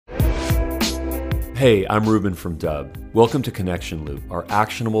Hey, I'm Ruben from Dub. Welcome to Connection Loop, our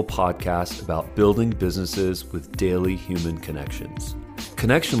actionable podcast about building businesses with daily human connections.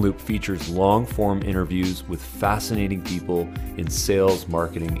 Connection Loop features long-form interviews with fascinating people in sales,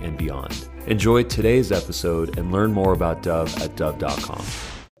 marketing, and beyond. Enjoy today's episode and learn more about Dub at dub.com.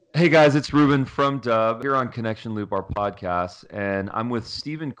 Hey guys, it's Ruben from Dub here on Connection Loop, our podcast, and I'm with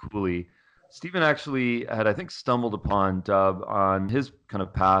Stephen Cooley. Stephen actually had, I think, stumbled upon Dub on his kind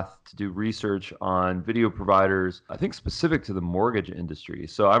of path to do research on video providers, I think specific to the mortgage industry.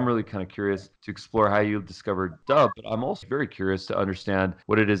 So I'm really kind of curious to explore how you discovered Dub, but I'm also very curious to understand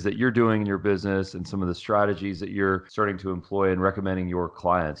what it is that you're doing in your business and some of the strategies that you're starting to employ and recommending your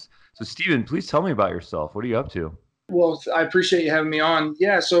clients. So Stephen, please tell me about yourself. What are you up to? Well, I appreciate you having me on.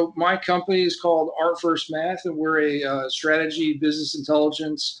 Yeah, so my company is called Art First Math, and we're a strategy business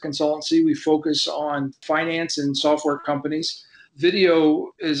intelligence consultancy. We focus on finance and software companies.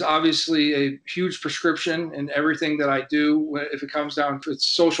 Video is obviously a huge prescription in everything that I do. If it comes down to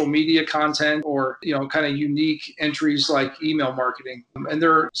social media content or, kind of unique entries like email marketing. And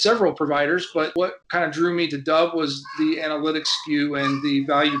there are several providers, but what kind of drew me to Dub was the analytics skew and the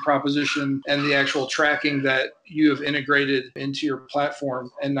value proposition and the actual tracking that you have integrated into your platform.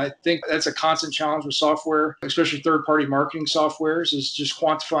 And I think that's a constant challenge with software, especially third-party marketing softwares, is just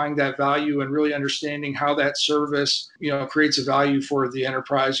quantifying that value and really understanding how that service, creates a value for the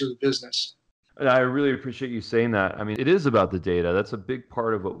enterprise or the business. And I really appreciate you saying that. I mean, it is about the data. That's a big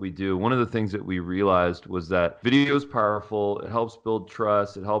part of what we do. One of the things that we realized was that video is powerful. It helps build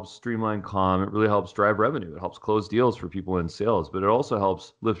trust. It helps streamline comm. It really helps drive revenue. It helps close deals for people in sales, but it also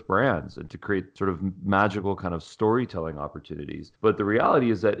helps lift brands and to create sort of magical kind of storytelling opportunities. But the reality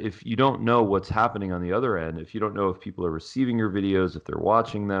is that if you don't know what's happening on the other end, if you don't know if people are receiving your videos, if they're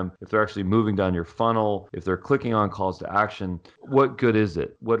watching them, if they're actually moving down your funnel, if they're clicking on calls to action, what good is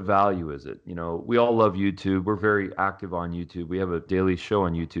it? What value is it? We all love YouTube. We're very active on YouTube. We have a daily show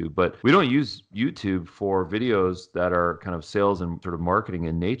on YouTube, but we don't use YouTube for videos that are kind of sales and sort of marketing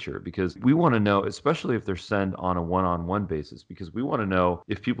in nature, because we want to know, especially if they're sent on a one-on-one basis, because we want to know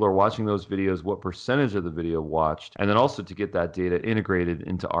if people are watching those videos, what percentage of the video watched, and then also to get that data integrated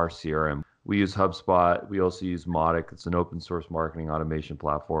into our CRM. We use HubSpot. We also use Mautic. It's an open source marketing automation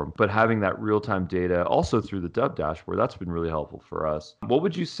platform. But having that real-time data also through the Dub dashboard, that's been really helpful for us. What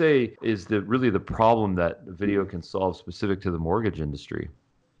would you say is really the problem that video can solve specific to the mortgage industry?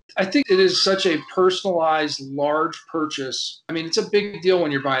 I think it is such a personalized, large purchase. I mean, it's a big deal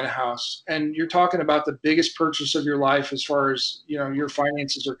when you're buying a house, and you're talking about the biggest purchase of your life as far as, your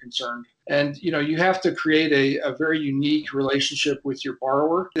finances are concerned. And, you have to create a very unique relationship with your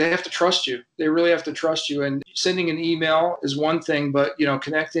borrower. They have to trust you. They really have to trust you. And sending an email is one thing, but,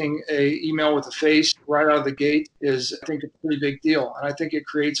 connecting a email with a face right out of the gate is, I think, a pretty big deal. And I think it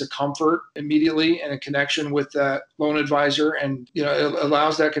creates a comfort immediately and a connection with that loan advisor. And, it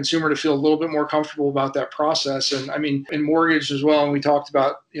allows that consumer to feel a little bit more comfortable about that process. And I mean, in mortgage as well, and we talked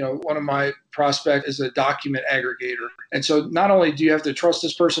about, one of my prospect is a document aggregator. And so not only do you have to trust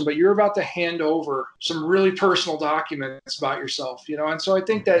this person, but you're about to hand over some really personal documents about yourself, and so I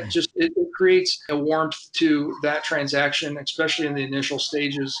think that just it creates a warmth to that transaction, especially in the initial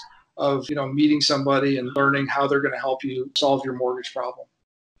stages of, meeting somebody and learning how they're going to help you solve your mortgage problem.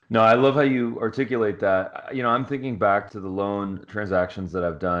 No, I love how you articulate that. I'm thinking back to the loan transactions that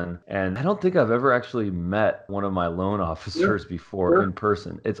I've done, and I don't think I've ever actually met one of my loan officers before in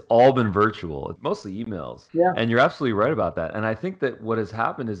person. It's all been virtual, mostly emails. Yeah. And you're absolutely right about that. And I think that what has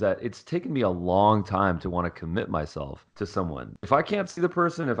happened is that it's taken me a long time to want to commit myself to someone. If I can't see the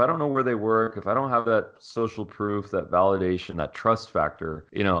person, if I don't know where they work, if I don't have that social proof, that validation, that trust factor,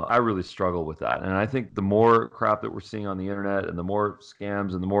 I really struggle with that. And I think the more crap that we're seeing on the internet and the more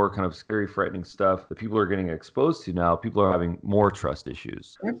scams and the more kind of scary, frightening stuff that people are getting exposed to now, people are having more trust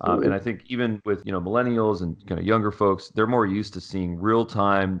issues. And I think even with, millennials and kind of younger folks, they're more used to seeing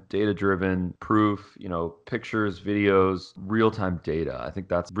real-time, data-driven proof, pictures, videos, real-time data. I think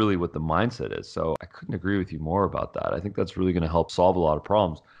that's really what the mindset is. So I couldn't agree with you more about that. I think that's really going to help solve a lot of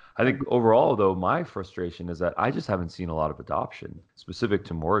problems. I think overall, though, my frustration is that I just haven't seen a lot of adoption specific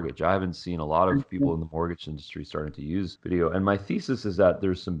to mortgage. I haven't seen a lot of people in the mortgage industry starting to use video. And my thesis is that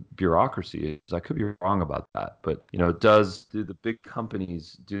there's some bureaucracy. I could be wrong about that. But, do the big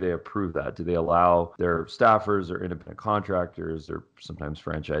companies, do they approve that? Do they allow their staffers or independent contractors or sometimes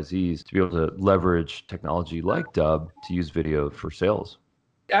franchisees to be able to leverage technology like Dub to use video for sales?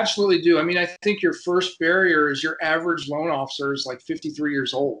 Absolutely do. I mean, I think your first barrier is your average loan officer is like 53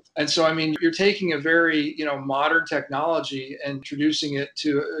 years old. And so, I mean, you're taking a very, modern technology and introducing it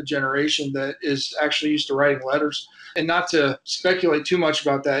to a generation that is actually used to writing letters. And not to speculate too much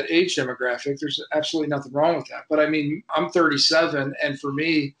about that age demographic, there's absolutely nothing wrong with that. But I mean, I'm 37, and for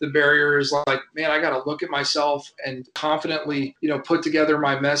me, the barrier is like, man, I got to look at myself and confidently, put together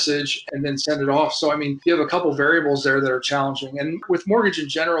my message and then send it off. So, I mean, you have a couple variables there that are challenging. And with mortgage in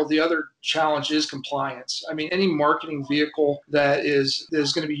general, the other challenge is compliance. I mean, any marketing vehicle that is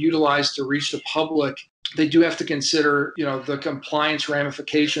going to be utilized to reach the public, they do have to consider, the compliance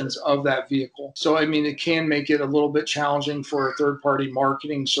ramifications of that vehicle. So, I mean, it can make it a little bit challenging for a third-party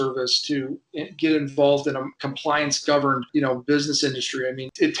marketing service to get involved in a compliance-governed, business industry. I mean,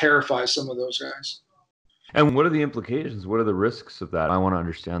 it terrifies some of those guys. And what are the implications? What are the risks of that? I want to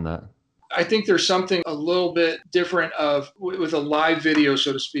understand that. I think there's something a little bit different with a live video,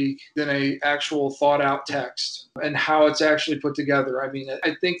 so to speak, than a actual thought out text and how it's actually put together. I mean,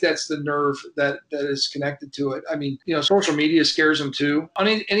 I think that's the nerve that is connected to it. I mean, social media scares them too.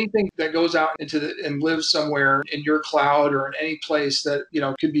 Anything that goes out and lives somewhere in your cloud or in any place that,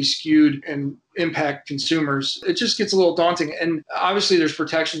 could be skewed and impact consumers, it just gets a little daunting. And obviously there's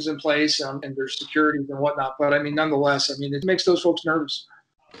protections in place and there's securities and whatnot. But I mean, nonetheless, I mean, it makes those folks nervous.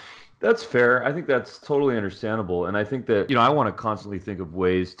 That's fair. I think that's totally understandable. And I think that, I want to constantly think of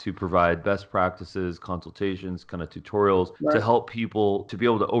ways to provide best practices, consultations, kind of tutorials to help people to be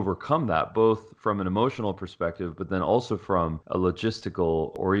able to overcome that, both from an emotional perspective, but then also from a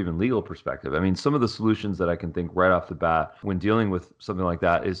logistical or even legal perspective. I mean, some of the solutions that I can think right off the bat when dealing with something like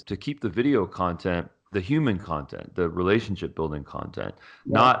that is to keep the video content, the human content, the relationship building content,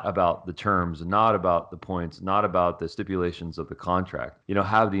 not about the terms, not about the points, not about the stipulations of the contract.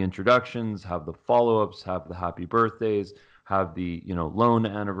 Have the introductions, have the follow-ups, have the happy birthdays, have the, loan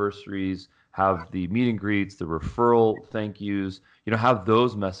anniversaries, have the meet and greets, the referral thank yous, have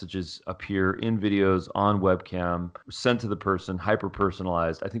those messages appear in videos on webcam, sent to the person, hyper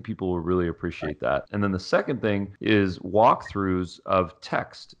personalized. I think people will really appreciate that. And then the second thing is walkthroughs of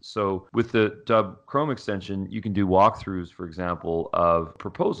text. So with the Dubb Chrome extension, you can do walkthroughs, for example, of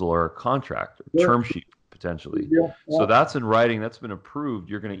proposal or a contract or term sheet potentially. So that's in writing, that's been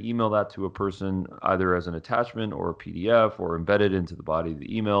approved. You're going to email that to a person either as an attachment or a PDF or embedded into the body of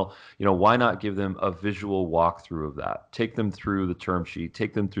the email. Why not give them a visual walkthrough of that? Take them through the term sheet,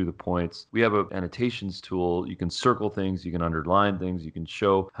 take them through the points. We have an annotations tool. You can circle things, you can underline things, you can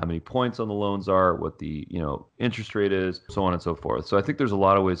show how many points on the loans are, what the, interest rate is, so on and so forth. So I think there's a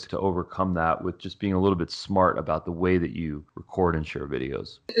lot of ways to overcome that with just being a little bit smart about the way that you record and share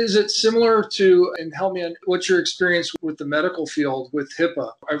videos. Is it similar to, and help me, what's your experience with the medical field with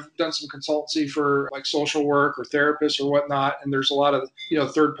HIPAA? I've done some consultancy for like social work or therapists or whatnot, and there's a lot of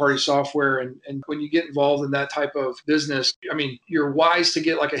third-party software. And when you get involved in that type of business, I mean, you're wise to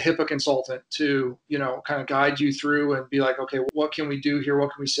get like a HIPAA consultant to kind of guide you through and be like, okay, what can we do here?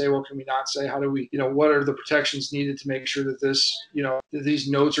 What can we say? What can we not say? How do we, what are the protections needed to make sure that this, that these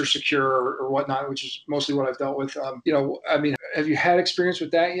notes are secure or whatnot, which is mostly what I've dealt with. I mean, have you had experience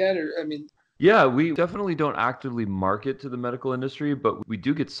with that yet? Or Yeah, we definitely don't actively market to the medical industry, but we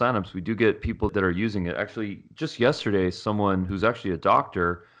do get signups. We do get people that are using it. Actually, just yesterday, someone who's actually a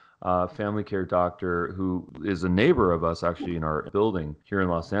doctor, family care doctor, who is a neighbor of us actually in our building here in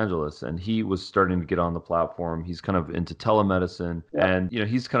Los Angeles, and he was starting to get on the platform. He's kind of into telemedicine, and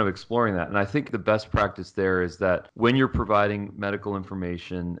he's kind of exploring that. And I think the best practice there is that when you're providing medical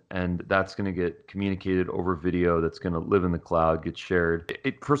information, and that's going to get communicated over video, that's going to live in the cloud, get shared.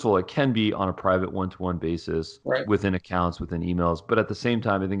 First of all, it can be on a private one-to-one basis within accounts, within emails, but at the same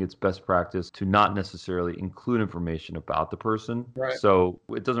time, I think it's best practice to not necessarily include information about the person. So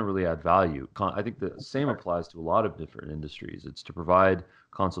it doesn't really add value. I think the same applies to a lot of different industries. It's to provide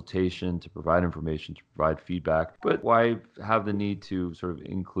consultation, to provide information, to provide feedback. But why have the need to sort of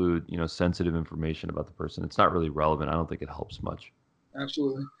include, sensitive information about the person? It's not really relevant. I don't think it helps much.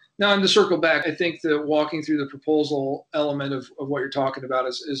 Absolutely. Now, and to circle back, I think that walking through the proposal element of what you're talking about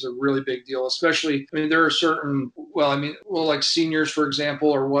is a really big deal, especially, I mean, there are certain, like seniors, for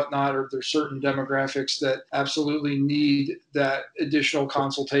example, or whatnot, or there's certain demographics that absolutely need that additional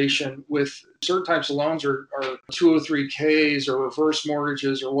consultation with certain types of loans or 203Ks or reverse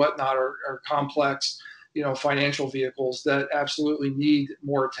mortgages or whatnot, or complex financial vehicles that absolutely need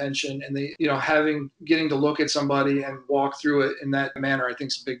more attention. And they, getting to look at somebody and walk through it in that manner, I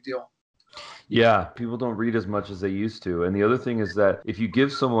think is a big deal. Yeah, people don't read as much as they used to. And the other thing is that if you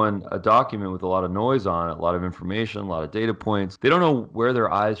give someone a document with a lot of noise on it, a lot of information, a lot of data points, they don't know where their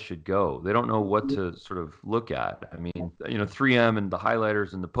eyes should go. They don't know what to sort of look at. I mean, 3M and the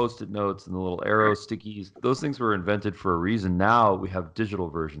highlighters and the post-it notes and the little arrow stickies, those things were invented for a reason. Now we have digital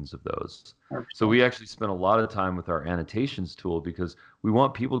versions of those. So we actually spend a lot of time with our annotations tool because we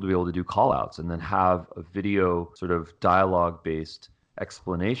want people to be able to do call outs and then have a video sort of dialogue based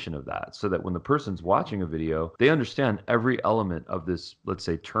explanation of that so that when the person's watching a video, they understand every element of this, let's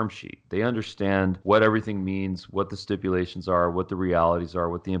say, term sheet. They understand what everything means, what the stipulations are, what the realities are,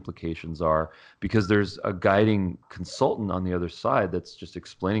 what the implications are, because there's a guiding consultant on the other side that's just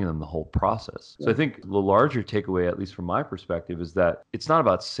explaining them the whole process. So I think the larger takeaway, at least from my perspective, is that it's not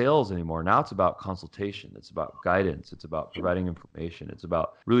about sales anymore. Now it's about consultation. It's about guidance. It's about providing information. It's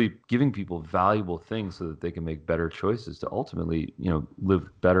about really giving people valuable things so that they can make better choices to ultimately, live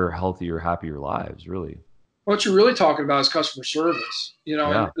better, healthier, happier lives, really. What you're really talking about is customer service,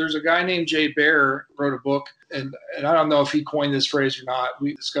 Yeah. and there's a guy named Jay Baer wrote a book, and I don't know if he coined this phrase or not.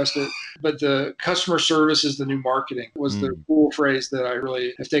 We discussed it, but the customer service is the new marketing was the cool phrase that I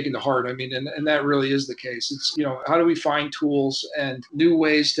really have taken to heart. I mean, and that really is the case. It's, how do we find tools and new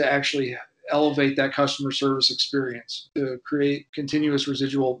ways to actually elevate that customer service experience to create continuous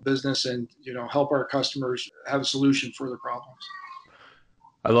residual business and, help our customers have a solution for their problems.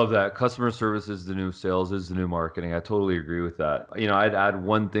 I love that. Customer service is the new sales, is the new marketing. I totally agree with that. I'd add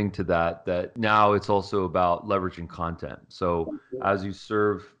one thing to that now it's also about leveraging content. So as you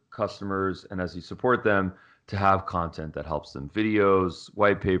serve customers and as you support them, to have content that helps them, videos,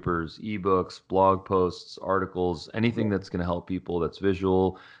 white papers, ebooks, blog posts, articles, anything that's going to help people that's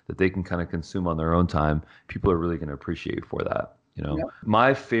visual, that they can kind of consume on their own time, people are really going to appreciate you for that.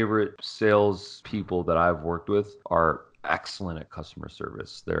 My favorite sales people that I've worked with are excellent at customer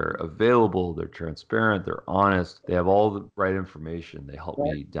service. They're available, they're transparent, they're honest, they have all the right information. They help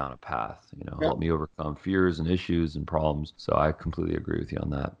me down a path, help me overcome fears and issues and problems. So I completely agree with you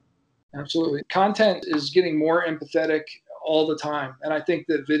on that. Absolutely. Content is getting more empathetic all the time. And I think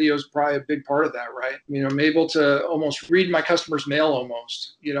that video is probably a big part of that, right? I'm able to almost read my customer's mail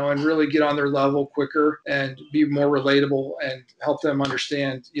almost, and really get on their level quicker and be more relatable and help them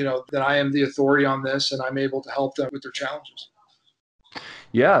understand, that I am the authority on this and I'm able to help them with their challenges.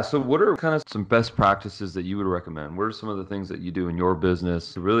 Yeah. So what are kind of some best practices that you would recommend? What are some of the things that you do in your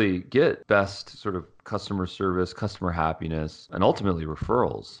business to really get best sort of customer service, customer happiness, and ultimately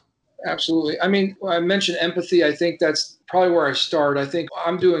referrals? Absolutely. I mean, I mentioned empathy. I think that's probably where I start. I think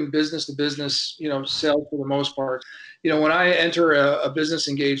I'm doing business to business, sales for the most part. When I enter a business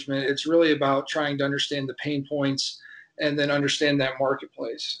engagement, it's really about trying to understand the pain points and then understand that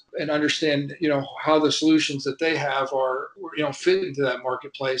marketplace and understand, how the solutions that they have are, fit into that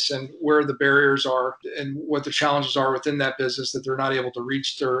marketplace and where the barriers are and what the challenges are within that business that they're not able to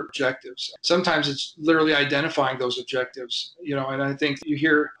reach their objectives. Sometimes it's literally identifying those objectives, and I think you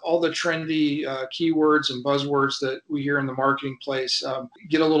hear all the trendy keywords and buzzwords that we hear in the marketing place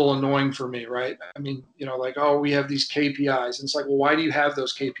get a little annoying for me, right? I mean, like, oh, we have these KPIs. And it's like, well, why do you have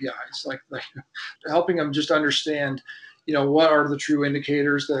those KPIs? Like helping them just understand, what are the true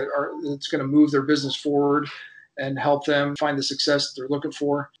indicators that's going to move their business forward and help them find the success that they're looking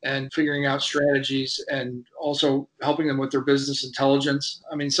for, and figuring out strategies and also helping them with their business intelligence.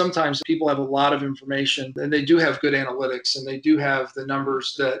 I mean, sometimes people have a lot of information and they do have good analytics and they do have the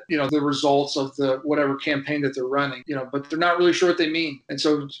numbers that, the results of the whatever campaign that they're running, but they're not really sure what they mean. And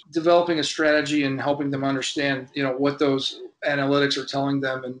so developing a strategy and helping them understand, what those analytics are telling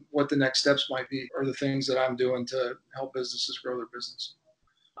them and what the next steps might be are the things that I'm doing to help businesses grow their business.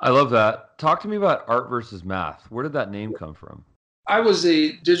 I love that. Talk to me about art versus math. Where did that name come from? I was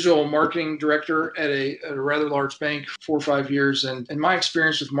a digital marketing director at a rather large bank 4 or 5 years. And in my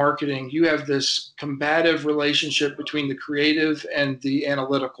experience with marketing, you have this combative relationship between the creative and the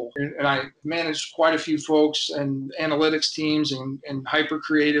analytical. And I managed quite a few folks and analytics teams and hyper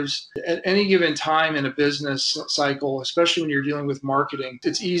creatives. At any given time in a business cycle, especially when you're dealing with marketing,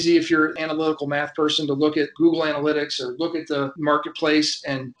 it's easy if you're an analytical math person to look at Google Analytics or look at the marketplace.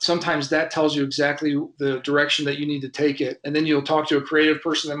 And sometimes that tells you exactly the direction that you need to take it. And then you'll talk to a creative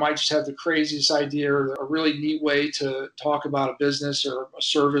person that might just have the craziest idea or a really neat way to talk about a business or a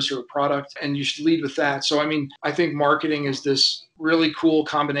service or a product, and you should lead with that. So, I mean, I think marketing is this really cool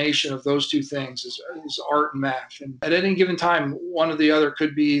combination of those two things is art and math. And at any given time, one or the other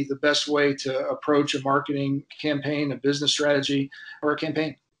could be the best way to approach a marketing campaign, a business strategy, or a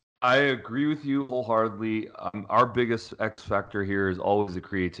campaign. I agree with you wholeheartedly. Our biggest X factor here is always the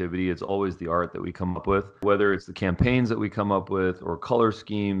creativity. It's always the art that we come up with, whether it's the campaigns that we come up with, or color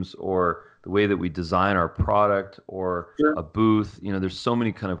schemes, or the way that we design our product, or Sure. a booth. There's so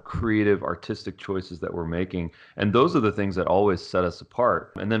many kind of creative, artistic choices that we're making. And those are the things that always set us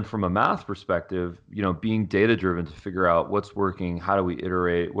apart. And then from a math perspective, being data driven to figure out what's working, how do we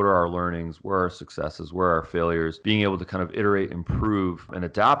iterate, what are our learnings, where are our successes, where are our failures, being able to kind of iterate, improve, and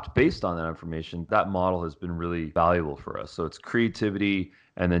adapt based on that information, that model has been really valuable for us. So it's creativity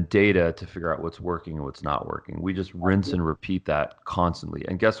and then data to figure out what's working and what's not working. We just rinse and repeat that constantly.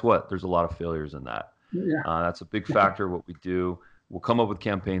 And guess what? There's a lot of failures in that. Yeah, That's a big factor. What we do, we'll come up with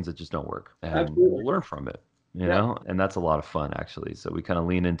campaigns that just don't work, and absolutely. we'll learn from it. Yeah. And that's a lot of fun actually. So we kind of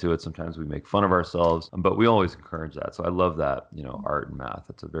lean into it. Sometimes we make fun of ourselves, but we always encourage that. So I love that, art and math.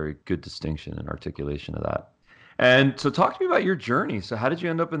 That's a very good distinction and articulation of that. And so talk to me about your journey. So how did you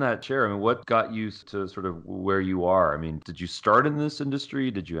end up in that chair? I mean, what got you to sort of where you are? I mean, did you start in this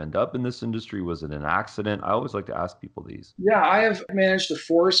industry? Did you end up in this industry? Was it an accident? I always like to ask people these. Yeah, I have managed to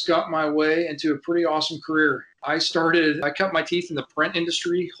Forrest Gump my way into a pretty awesome career. I cut my teeth in the print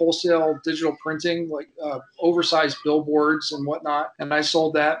industry, wholesale digital printing, like oversized billboards and whatnot. And I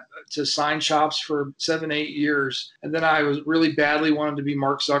sold that to sign shops for 7, 8 years. And then I was really badly wanted to be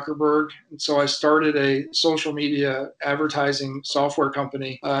Mark Zuckerberg. And so I started a social media advertising software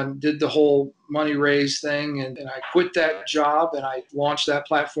company and did the whole money raise thing. And I quit that job and I launched that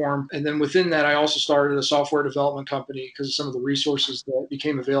platform. And then within that, I also started a software development company because of some of the resources that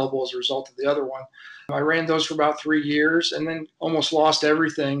became available as a result of the other one. I ran those for about 3 years and then almost lost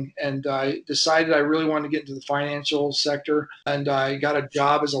everything. And I decided I really wanted to get into the financial sector. And I got a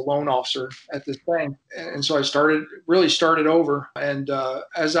job as a loan officer at this bank. And so I really started over. And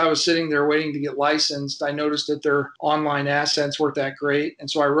as I was sitting there waiting to get licensed, I noticed that their online assets weren't that great.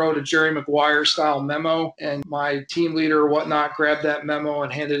 And so I wrote a Jerry Maguire style memo, and my team leader or whatnot grabbed that memo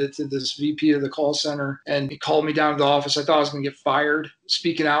and handed it to this VP of the call center. And he called me down to the office. I thought I was going to get fired,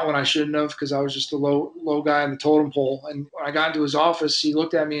 speaking out when I shouldn't have, because I was just a low guy on the totem pole. And when I got into his office, he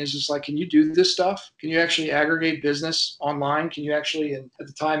looked at me and was just like, "Can you do this stuff? Can you actually aggregate business online? Can you actually?" And at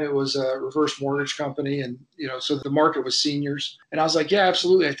the time, it was a reverse mortgage company, and so the market was seniors. And I was like, "Yeah,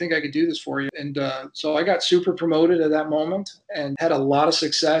 absolutely. I think I could do this for you." And so I got super promoted at that moment and had a lot of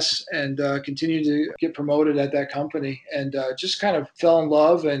success and continued to get promoted at that company, and just kind of fell in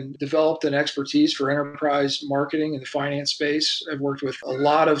love and developed an expertise for enterprise marketing in the finance space. I've worked with a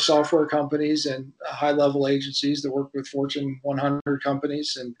lot of software companies and high-level agencies that work with Fortune 100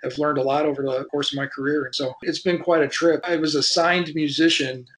 companies, and have learned a lot over the course of my career. And so it's been quite a trip. I was a signed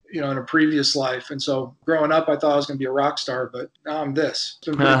musician in a previous life. And so growing up, I thought I was going to be a rock star, but now I'm this.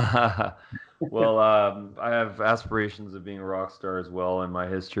 Well, I have aspirations of being a rock star as well in my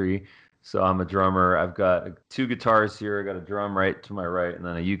history. So I'm a drummer. I've got 2 guitars here. I got a drum right to my right, and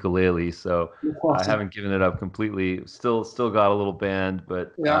then a ukulele. So I Awesome. haven't given it up completely. Still got a little band,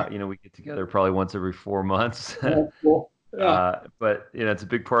 but Yeah. we get together probably once every 4 months. Yeah. Cool. Yeah. But it's a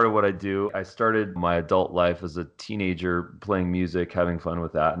big part of what I do. I started my adult life as a teenager playing music, having fun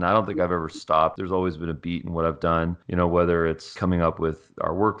with that. And I don't think I've ever stopped. There's always been a beat in what I've done, whether it's coming up with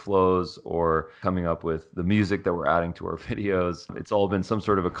our workflows or coming up with the music that we're adding to our videos. It's all been some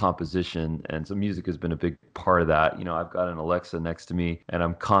sort of a composition. And so music has been a big part of that. I've got an Alexa next to me and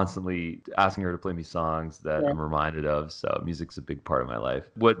I'm constantly asking her to play me songs that I'm reminded of. So music's a big part of my life.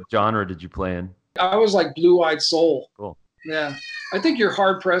 What genre did you play in? I was like blue-eyed soul. Cool. Yeah. I think you're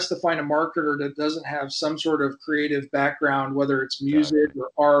hard pressed to find a marketer that doesn't have some sort of creative background, whether it's music Exactly. or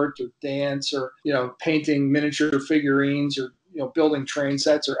art or dance or, painting miniature figurines or, building train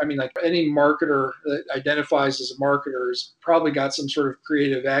sets, or, I mean, like any marketer that identifies as a marketer has probably got some sort of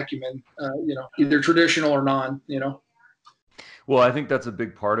creative acumen, either traditional or non. Well, I think that's a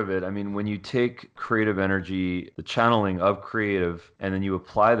big part of it. I mean, when you take creative energy, the channeling of creative, and then you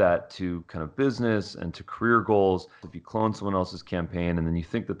apply that to kind of business and to career goals, if you clone someone else's campaign and then you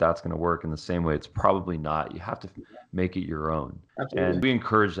think that that's going to work in the same way, it's probably not. You have to make it your own. Absolutely. And we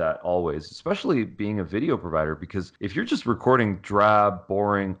encourage that always, especially being a video provider, because if you're just recording drab,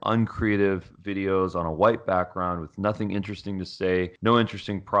 boring, uncreative videos on a white background with nothing interesting to say, no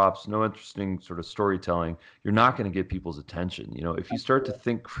interesting props, no interesting sort of storytelling, you're not going to get people's attention. If you start to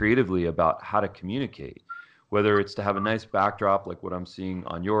think creatively about how to communicate, whether it's to have a nice backdrop like what I'm seeing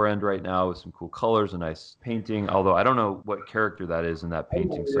on your end right now with some cool colors, a nice painting, although I don't know what character that is in that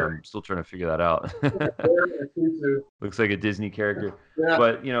painting, so I'm still trying to figure that out. Looks like a Disney character. Yeah.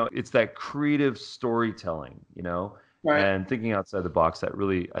 But, it's that creative storytelling, Right. and thinking outside the box that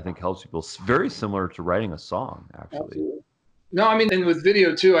really, I think, helps people. It's very similar to writing a song, actually. Absolutely. No, I mean, and with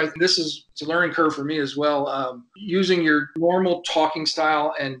video too, this is it's a learning curve for me as well. Using your normal talking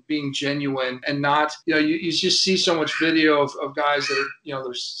style and being genuine and not, you just see so much video of guys that are,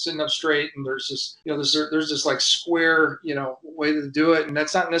 they're sitting up straight and there's this, there's this like square, way to do it. And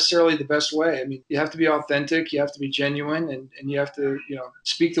that's not necessarily the best way. I mean, you have to be authentic, you have to be genuine, and you have to,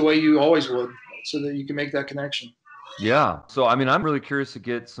 speak the way you always would so that you can make that connection. Yeah. So, I mean, I'm really curious to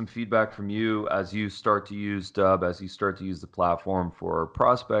get some feedback from you as you start to use Dub, as you start to use the platform for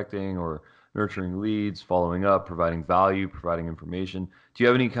prospecting or nurturing leads, following up, providing value, providing information. Do you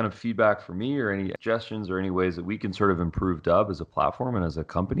have any kind of feedback for me or any suggestions or any ways that we can sort of improve Dub as a platform and as a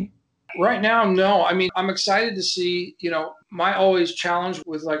company? Right now, no. I mean, I'm excited to see, my always challenge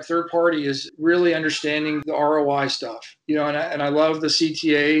with like third party is really understanding the ROI stuff, and I love the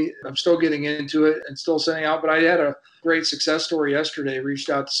CTA. I'm still getting into it and still sending out, but I had a great success story yesterday. Reached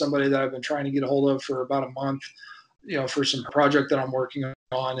out to somebody that I've been trying to get a hold of for about a month, for some project that I'm working on.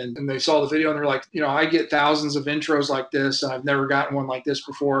 And they saw the video and they're like, I get thousands of intros like this and I've never gotten one like this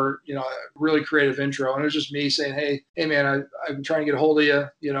before, a really creative intro. And it was just me saying, hey man, I've been trying to get a hold of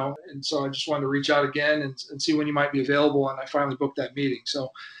you, and so I just wanted to reach out again and see when you might be available. And I finally booked that meeting. So,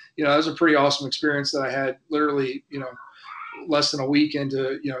 that was a pretty awesome experience that I had literally, less than a week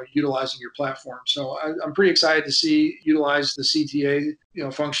into utilizing your platform. So I'm pretty excited to utilize the CTA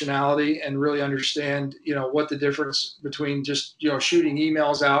functionality and really understand what the difference between just shooting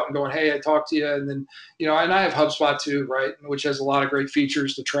emails out and going, hey, I talked to you, and then and I have HubSpot too, right, which has a lot of great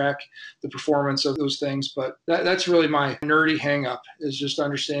features to track the performance of those things. But that's really my nerdy hang up, is just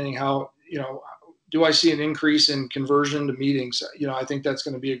understanding how do I see an increase in conversion to meetings. I think that's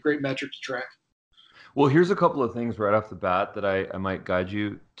going to be a great metric to track. Well, here's a couple of things right off the bat that I might guide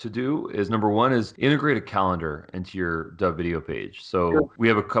you to do is number one is integrate a calendar into your Dove video page. So Sure. we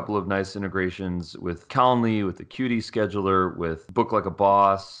have a couple of nice integrations with Calendly, with the Qt scheduler, with Book Like a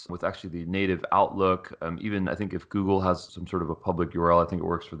Boss, with actually the native Outlook. Even I think if Google has some sort of a public URL, I think it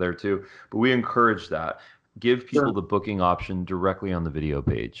works for there too. But we encourage that. Give people Sure. the booking option directly on the video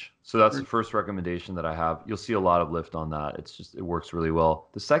page. So that's the first recommendation that I have. You'll see a lot of lift on that. It works really well.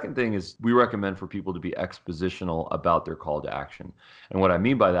 The second thing is we recommend for people to be expositional about their call to action. And what I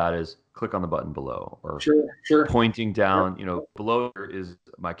mean by that is click on the button below or Sure. pointing down, below is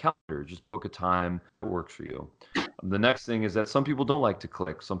my calendar. Just book a time that works for you. The next thing is that some people don't like to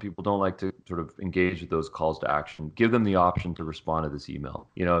click. Some people don't like to sort of engage with those calls to action. Give them the option to respond to this email.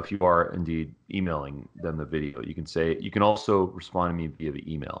 If you are indeed emailing them the video, you can say, you can also respond to me via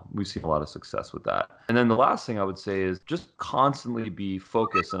the email. We've seen a lot of success with that. And then the last thing I would say is just constantly be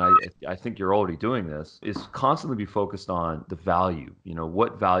focused. And I think you're already doing this, is constantly be focused on the value.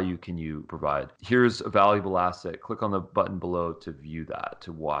 What value can you provide? Here's a valuable asset. Click on the button below to view that,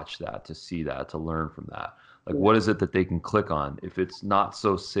 to watch that, to see that, to learn from that. Like, what is it that they can click on? If it's not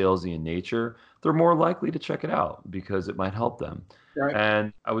so salesy in nature, they're more likely to check it out because it might help them. Right.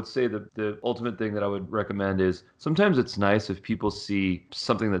 And I would say that the ultimate thing that I would recommend is sometimes it's nice if people see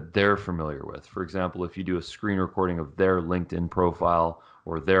something that they're familiar with. For example, if you do a screen recording of their LinkedIn profile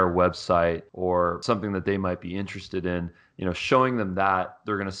or their website or something that they might be interested in, showing them that,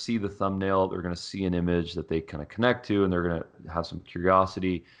 they're going to see the thumbnail, they're going to see an image that they kind of connect to, and they're going to have some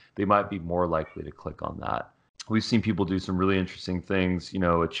curiosity. They might be more likely to click on that. We've seen people do some really interesting things,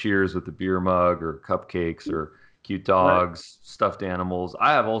 a cheers with a beer mug or cupcakes or cute dogs, stuffed animals.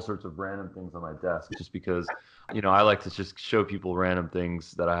 I have all sorts of random things on my desk just because, I like to just show people random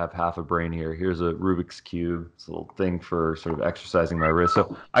things that I have half a brain here. Here's a Rubik's Cube. It's a little thing for sort of exercising my wrist.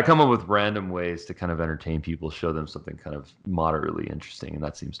 So I come up with random ways to kind of entertain people, show them something kind of moderately interesting, and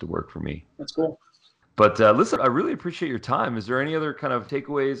that seems to work for me. That's cool. But listen, I really appreciate your time. Is there any other kind of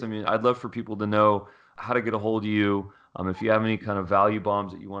takeaways? I mean, I'd love for people to know how to get a hold of you. If you have any kind of value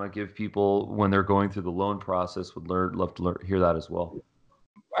bombs that you want to give people when they're going through the loan process, love to hear that as well.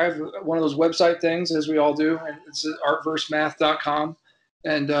 I have one of those website things, as we all do, and it's artversemath.com.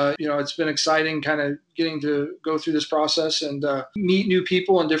 And, it's been exciting kind of getting to go through this process and meet new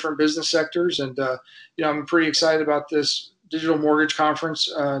people in different business sectors. And, I'm pretty excited about this digital mortgage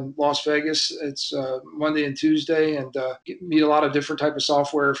conference in Las Vegas. It's Monday and Tuesday, and meet a lot of different type of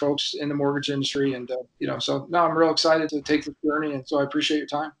software folks in the mortgage industry. And, so now I'm real excited to take this journey. And so I appreciate your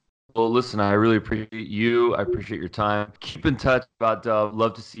time. Well, listen, I really appreciate you. I appreciate your time. Keep in touch about Dove.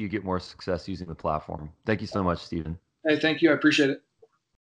 Love to see you get more success using the platform. Thank you so much, Stephen. Hey, thank you. I appreciate it.